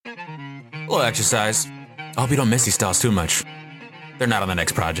little exercise. I hope you don't miss these styles too much. They're not on the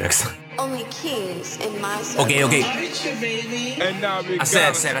next projects. Only kings in my circle. Okay. I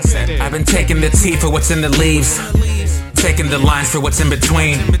said. I've been taking the tea for what's in the leaves, taking the lines for what's in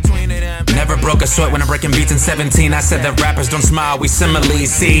between. Never broke a sweat when I'm breaking beats in 17. I said that rappers don't smile, we similes.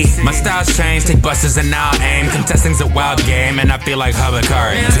 See, my style's changed, take buses and now aim. Contesting's a wild game and I feel like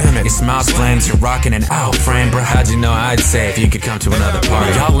Hubacari. Damn it, your smile's flames, you're rocking an out frame. Bro, how'd you know I'd say if you could come to another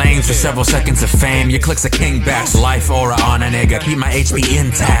party? Y'all lanes for several seconds of fame. Your click's a king batch, life aura on a nigga. Keep my HP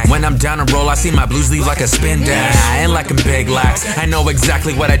intact. When I'm down to roll, I see my blues leave like a spin dash. I ain't like a big lax, I know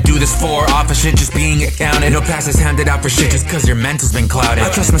exactly what I do this for. Off of shit just being accounted. No passes handed out for shit just cause your mental's been clouded.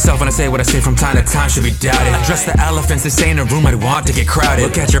 I trust myself when I say what I say from time to time should be doubted. Address the elephants, this ain't a room I'd want to get crowded.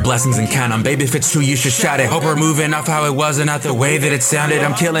 Look at your blessings and count them, baby, if it's true you should shout it. Hope we're moving off how it was and not the way that it sounded.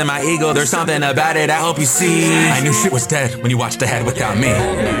 I'm killing my ego, there's something about it I hope you see. I knew shit was dead when you watched ahead without me.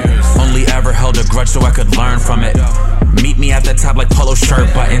 Only ever held a grudge so I could learn from it. Meet me at the top like polo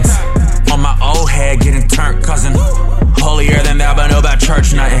shirt buttons. On my old head getting turned, cousin. Holier than thou, but know about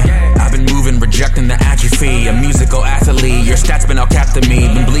church nothing. I've been moving, rejecting the atrophy. A musical athlete, your stats been all capped to me.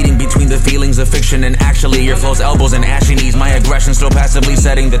 Been bleeding between the feelings of fiction and actually. Your flow's elbows and ashy knees. My aggression still passively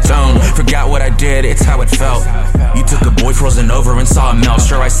setting the tone. Forgot what I did, it's how it felt. You took a boy frozen over and saw it melt.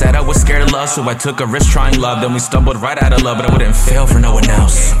 Sure, I said I was scared of love, so I took a risk trying love. Then we stumbled right out of love, but I wouldn't fail for no one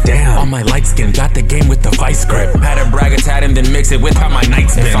else. Damn, on my light skin, got the game with the vice grip. Had to brag a tad and then mix it with how my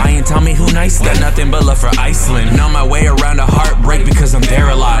nights been. If I ain't tell me who nice, got nothing but love for Iceland. And on my way around a heartbreak because I'm there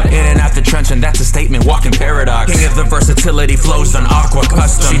a lot. In and out the trench and that's a statement, walking paradox. King of the versatility, flows on aqua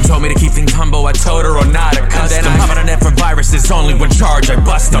custom. She told me to keep things humble, I told her I'm not accustomed. I'm on it for viruses, only when charged I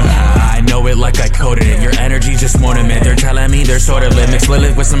bust them. I know it like I coded it, your energy just ornament. They're telling me they're sort of lit, mixed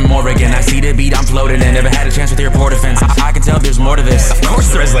Lilith with some Morrigan. I see the beat, I'm floating in, never had a chance with your port defense. I can tell there's more to this. Of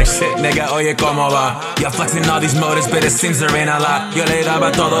course there is, like shit, nigga, oye como va. You're flexing all these motives, but it seems there ain't a lot. Yo le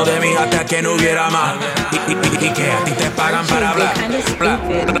daba todo de mí hasta que no hubiera más. Y que a ti te pagan para hablar.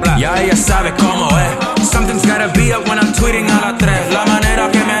 Ya ella sabe cómo es. Something's gotta be up when I'm tweeting a las 3. La manera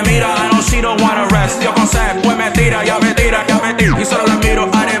que me mira, I know she don't wanna rest. Yo con sed, pues me tira, ya me tira. Y solo la miro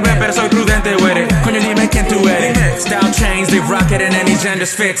a revés, pero soy prudente with it. Coño, dime quién tú eres. Style change, they rock it in any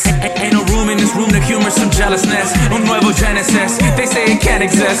gender's fits. Ain't no room in this room to humor some jealousness. Un nuevo genesis, they say it can't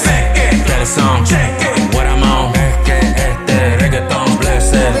exist. That song, what I'm on. Que este reggaeton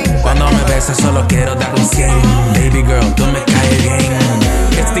blessed. Cuando me besas solo quiero dar un 100. Baby girl, tú me caes bien.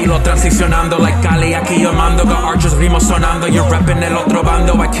 Estilo transicionando like Cali, aquí yo mando. Got archers, rimos sonando, you're repping el otro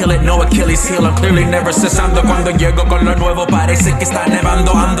bando. I kill it, no Achilles heel, I'm clearly never cesando. Cuando llego con lo nuevo parece que está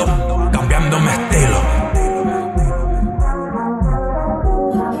nevando. Ando cambiando mi estilo.